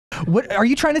What are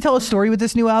you trying to tell a story with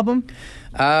this new album?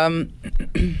 I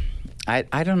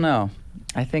don't know.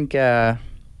 I think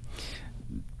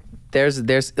there's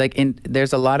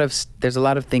a lot of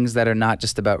things that are not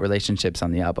just about relationships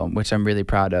on the album, which I'm really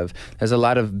proud of. There's a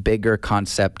lot of bigger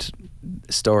concept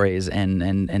stories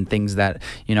and things that,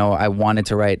 you know, I wanted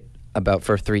to write about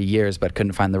for 3 years but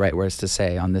couldn't find the right words to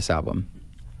say on this album.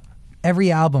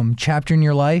 Every album, chapter in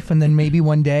your life, and then maybe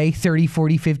one day, 30,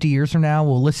 40, 50 years from now,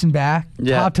 we'll listen back,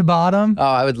 top to bottom. Oh,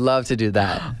 I would love to do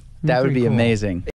that. That would be cool. amazing.